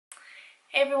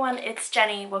Hey everyone, it's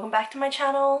Jenny. Welcome back to my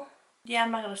channel. Yeah,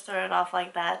 I'm not gonna start it off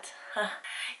like that.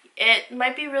 It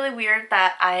might be really weird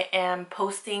that I am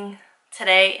posting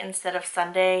today instead of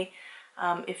Sunday.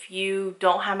 If you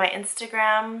don't have my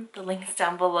Instagram, the link's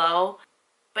down below.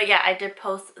 But yeah, I did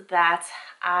post that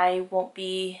I won't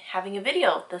be having a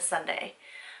video this Sunday.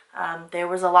 There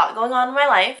was a lot going on in my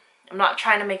life. I'm not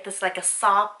trying to make this like a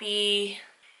soppy,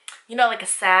 like a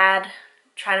sad,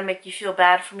 trying to make you feel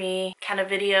bad for me kind of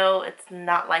video. It's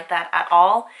not like that at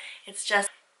all. It's just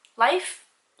life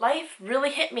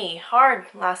really hit me hard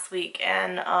last week,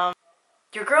 and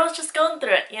your girl's just going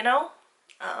through it, I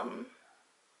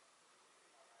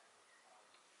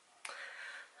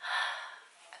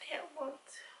didn't want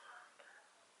to.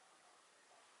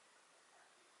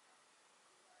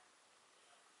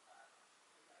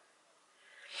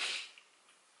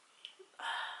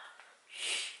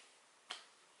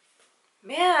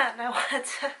 Man, I wanted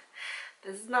to,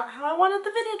 this is not how I wanted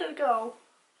the video to go.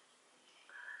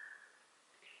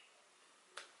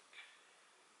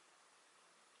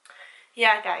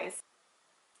 Yeah, guys,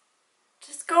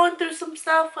 just going through some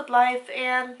stuff with life,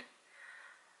 and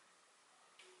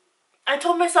I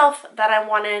told myself that I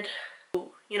wanted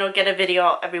to, get a video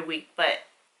out every week, but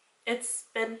it's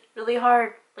been really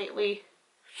hard lately.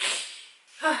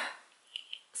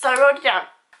 So I wrote it down.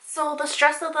 So the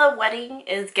stress of the wedding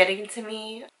is getting to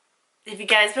me. If you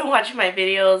guys been watching my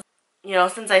videos,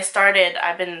 since I started,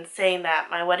 I've been saying that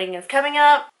my wedding is coming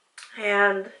up.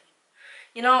 And,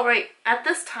 right at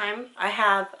this time, I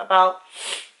have about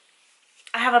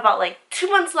like 2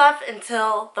 months left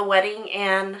until the wedding.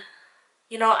 And,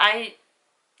 I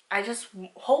just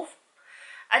hope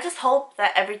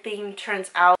that everything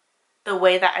turns out the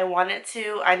way that I want it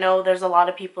to. I know there's a lot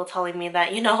of people telling me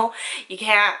that, you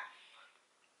can't,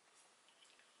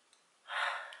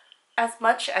 as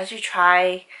much as you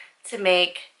try to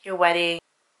make your wedding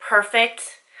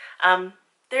perfect,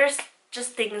 there's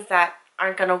just things that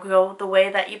aren't gonna go the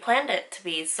way that you planned it to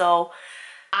be. So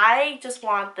I just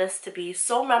want this to be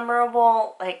so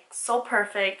memorable, like so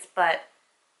perfect, but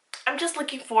I'm just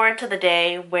looking forward to the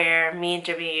day where me and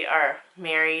Jimmy are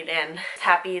married, and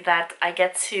happy that I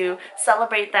get to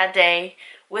celebrate that day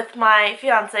with my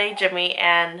fiance Jimmy,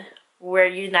 and we're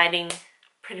uniting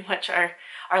pretty much our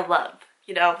love,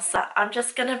 So I'm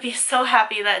just gonna be so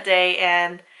happy that day,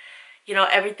 and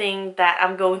everything that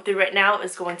I'm going through right now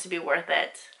is going to be worth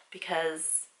it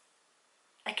because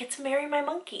I get to marry my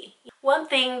monkey. One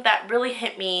thing that really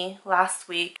hit me last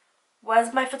week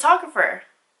was my photographer.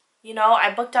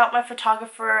 I booked out my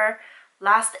photographer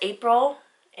last April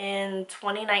in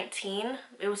 2019.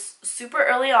 It was super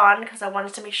early on because I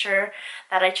wanted to make sure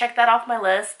that I checked that off my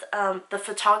list. The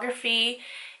photography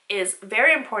is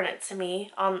very important to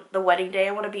me on the wedding day.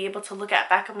 I want to be able to look at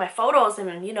back of my photos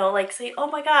and, like say, oh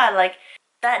my God, like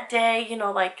that day,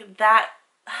 like that,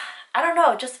 I don't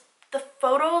know, just the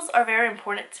photos are very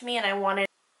important to me, and I wanted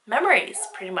memories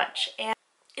pretty much. And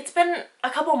it's been a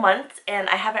couple months and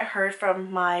I haven't heard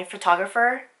from my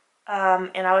photographer,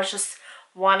 and I was just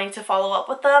wanting to follow up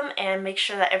with them and make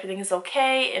sure that everything is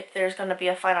okay, if there's going to be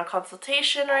a final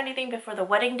consultation or anything before the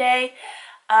wedding day.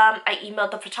 I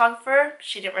emailed the photographer.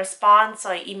 She didn't respond, so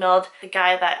I emailed the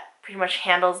guy that pretty much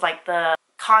handles like the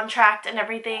contract and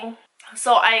everything.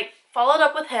 So I followed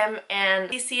up with him and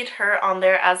CC'd her on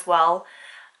there as well,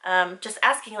 just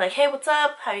asking like, hey, what's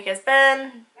up? How you guys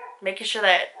been? Making sure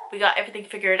that we got everything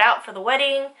figured out for the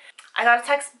wedding. I got a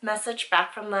text message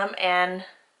back from them, and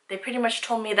they pretty much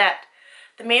told me that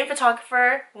the main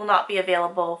photographer will not be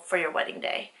available for your wedding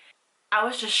day. I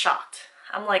was just shocked.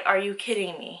 I'm like, are you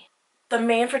kidding me? The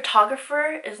main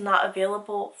photographer is not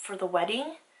available for the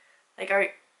wedding? Like,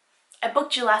 I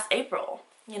booked you last April,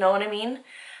 you know what I mean?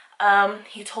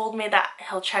 He told me that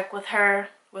he'll check with her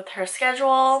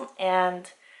schedule,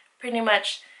 and pretty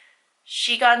much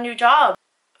she got a new job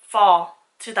fall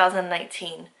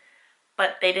 2019,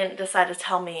 but they didn't decide to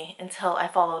tell me until I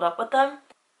followed up with them.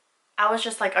 I was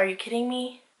just like, are you kidding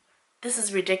me? This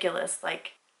is ridiculous.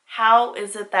 Like, how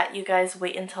is it that you guys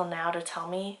wait until now to tell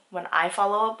me when I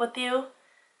follow up with you?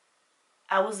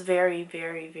 I was very,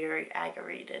 very, very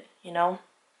aggravated,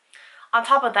 On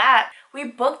top of that, we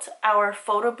booked our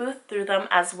photo booth through them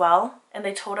as well, and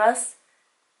they told us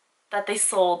that they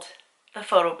sold the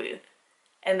photo booth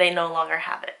and they no longer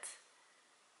have it.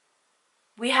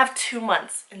 We have 2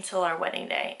 months until our wedding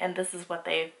day, and this is what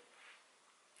they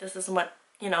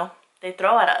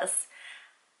throw at us.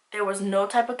 There was no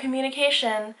type of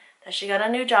communication that she got a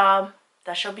new job,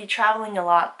 that she'll be traveling a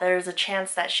lot. There's a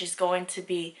chance that she's going to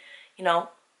be,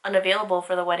 unavailable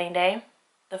for the wedding day.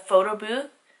 The photo booth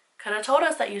could have told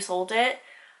us that you sold it.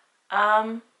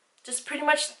 just pretty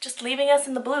much just leaving us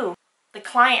in the blue. The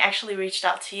client actually reached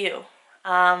out to you.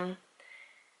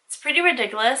 It's pretty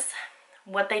ridiculous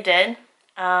what they did.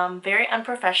 Very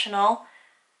unprofessional.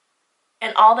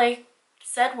 And all they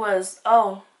said was,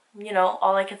 oh, you know,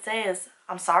 all I could say is,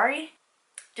 I'm sorry.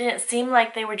 Didn't seem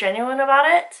like they were genuine about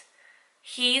it.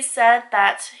 He said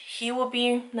that he will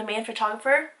be the main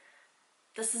photographer.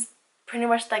 This is pretty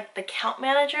much like the account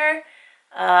manager.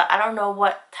 I don't know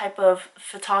what type of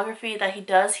photography that he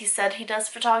does. He said he does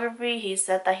photography. He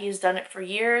said that he's done it for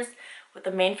years with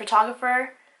the main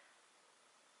photographer.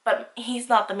 But he's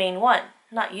not the main one,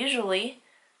 not usually.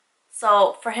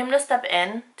 So for him to step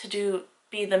in to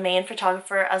be the main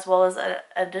photographer as well as an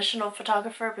additional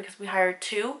photographer, because we hired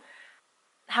 2,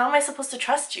 how am I supposed to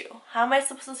trust you? How am I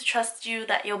supposed to trust you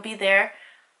that you'll be there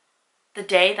the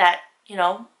day that, you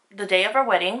know, the day of our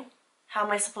wedding? How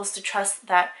am I supposed to trust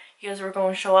that you guys were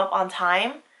going to show up on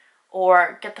time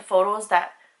or get the photos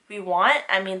that we want?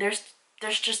 I mean, there's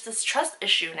just this trust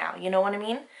issue now, you know what I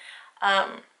mean?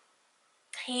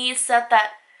 He said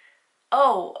that,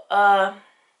 oh,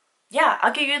 yeah,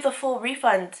 I'll give you the full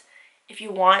refund if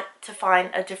you want to find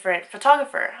a different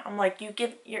photographer. I'm like,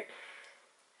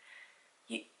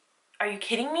 are you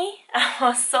kidding me? I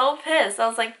was so pissed. I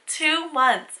was like 2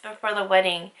 months before the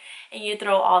wedding and you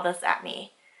throw all this at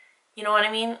me. You know what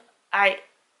I mean? I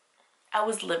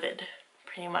was livid,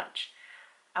 pretty much.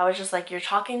 I was just like, you're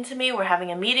talking to me, we're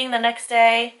having a meeting the next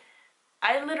day.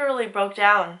 I literally broke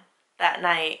down that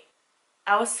night.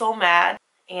 I was so mad,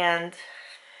 and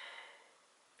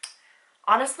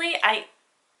honestly, I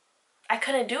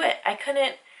couldn't do it. I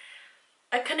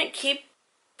couldn't keep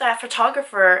that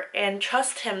photographer and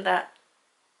trust him that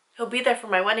he'll be there for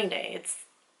my wedding day. It's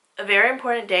a very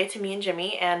important day to me and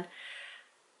Jimmy, and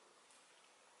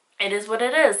it is what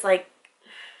it is. Like,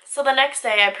 so the next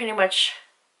day I pretty much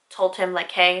told him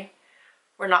like, hey,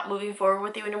 we're not moving forward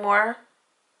with you anymore,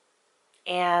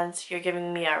 and you're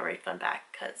giving me a refund back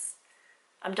because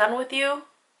I'm done with you,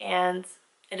 and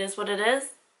it is what it is.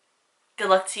 Good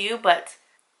luck to you, but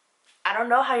I don't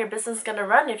know how your business is going to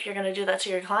run if you're going to do that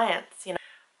to your clients. You know,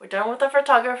 we're done with the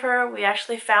photographer. We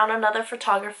actually found another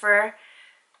photographer.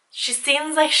 She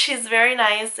seems like she's very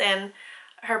nice, and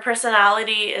her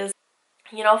personality is,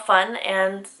 you know, fun,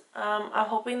 and I'm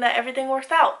hoping that everything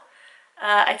works out.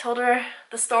 I told her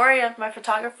the story of my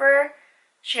photographer.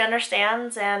 She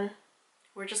understands, and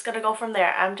we're just gonna go from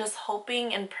there. I'm just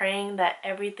hoping and praying that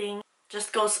everything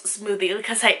just goes smoothly,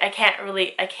 because I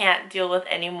can't deal with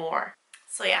any more.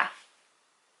 So yeah,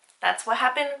 that's what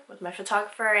happened with my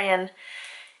photographer, and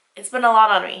it's been a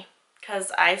lot on me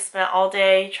because I spent all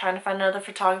day trying to find another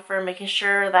photographer, making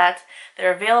sure that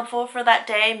they're available for that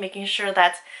day, making sure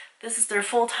that this is their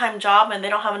full-time job and they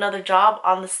don't have another job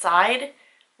on the side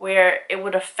where it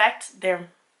would affect their,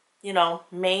 you know,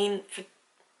 main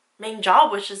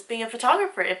job, which is being a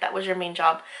photographer, if that was your main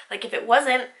job. Like, if it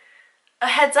wasn't, a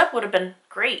heads up would have been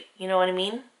great, you know what I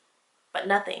mean? But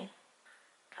nothing.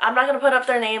 I'm not gonna put up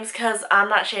their names because I'm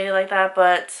not shady like that,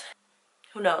 but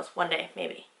who knows, one day,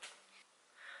 maybe.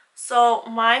 So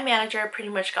my manager pretty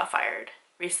much got fired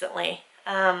recently.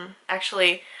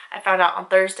 Actually, I found out on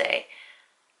Thursday.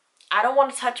 I don't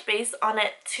want to touch base on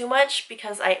it too much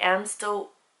because I am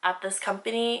still at this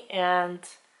company and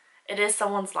it is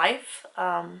someone's life.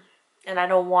 And I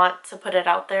don't want to put it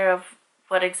out there of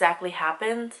what exactly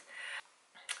happened.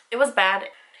 It was bad.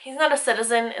 He's not a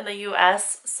citizen in the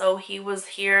US, so he was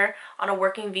here on a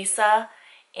working visa,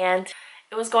 and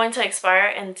it was going to expire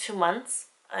in 2 months,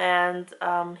 and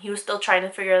he was still trying to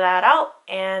figure that out,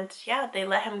 and yeah, they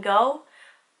let him go.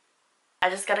 I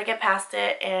just gotta get past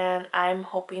it, and I'm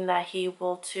hoping that he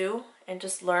will too, and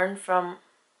just learn from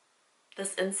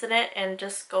this incident and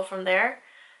just go from there.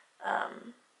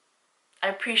 I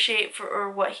appreciate for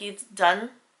what he's done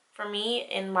for me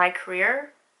in my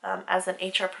career as an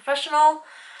HR professional.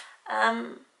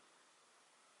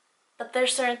 But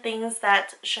there's certain things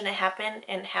that shouldn't happen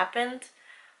and happened.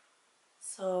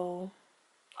 So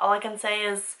all I can say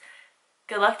is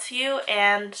good luck to you,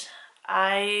 and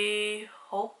I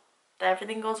hope that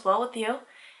everything goes well with you.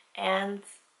 And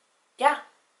yeah,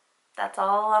 that's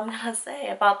all I'm gonna say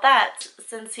about that.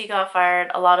 Since he got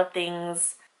fired, a lot of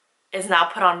things is now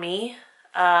put on me.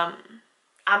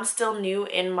 I'm still new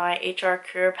in my HR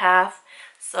career path,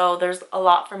 so there's a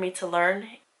lot for me to learn.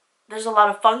 There's a lot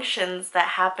of functions that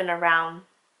happen around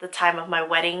the time of my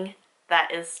wedding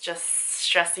that is just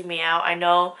stressing me out. I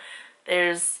know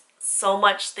there's so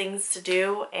much things to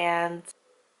do, and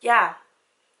yeah,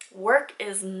 work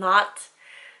is not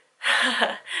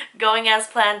going as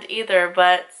planned either,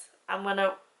 but I'm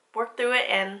gonna work through it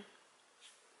and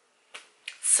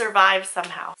survive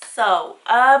somehow. So,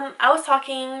 I was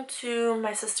talking to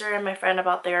my sister and my friend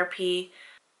about therapy.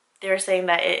 They were saying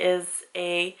that it is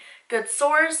a good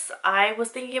source. I was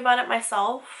thinking about it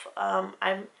myself.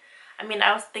 I mean,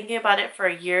 I was thinking about it for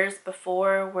years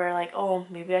before, where like, oh,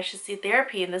 maybe I should see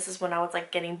therapy. And this is when I was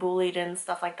like getting bullied and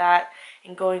stuff like that,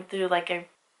 and going through like a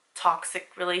toxic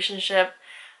relationship.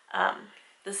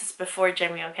 This is before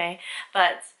Jimmy, okay?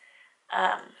 But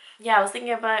yeah, I was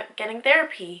thinking about getting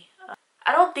therapy.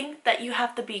 I don't think that you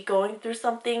have to be going through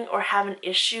something or have an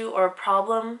issue or a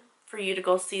problem for you to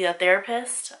go see a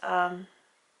therapist. I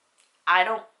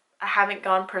haven't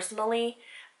gone personally,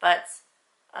 but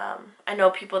I know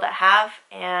people that have,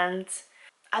 and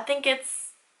I think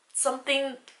it's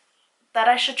something that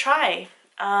I should try.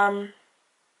 I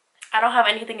don't have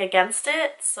anything against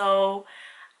it, so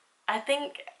I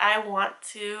think I want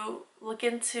to look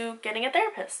into getting a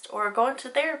therapist or going to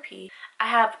therapy. I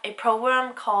have a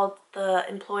program called the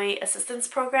Employee Assistance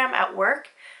Program at work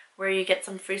where you get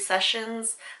some free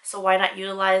sessions, so why not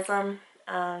utilize them?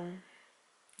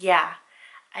 Yeah,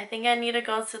 I think I need to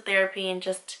go to therapy and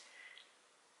just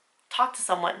talk to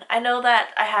someone. I know that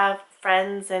I have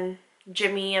friends and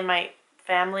Jimmy and my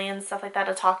family and stuff like that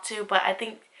to talk to, but I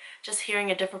think just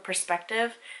hearing a different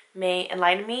perspective may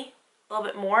enlighten me a little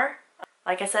bit more.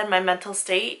 Like I said, my mental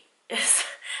state is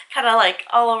kind of like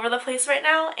all over the place right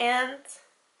now, and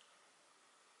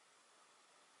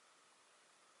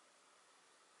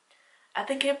I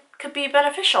think it could be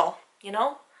beneficial, you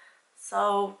know?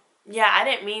 So yeah, I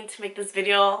didn't mean to make this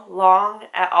video long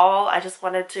at all. I just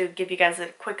wanted to give you guys a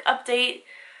quick update.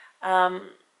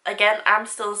 Again, I'm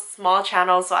still a small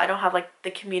channel, so I don't have like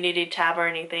the community tab or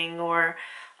anything, or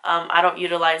I don't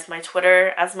utilize my Twitter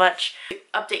as much to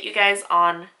update you guys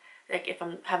on like if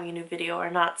I'm having a new video or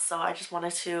not. So I just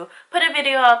wanted to put a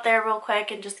video out there real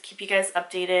quick and just keep you guys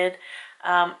updated.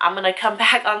 I'm gonna come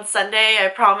back on Sunday, I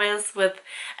promise, with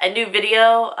a new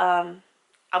video.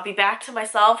 I'll be back to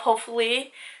myself,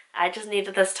 hopefully. I just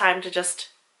needed this time to just,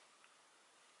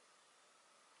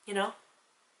 you know,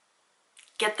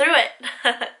 get through it.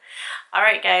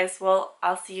 Alright guys, well,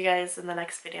 I'll see you guys in the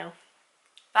next video.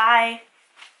 Bye!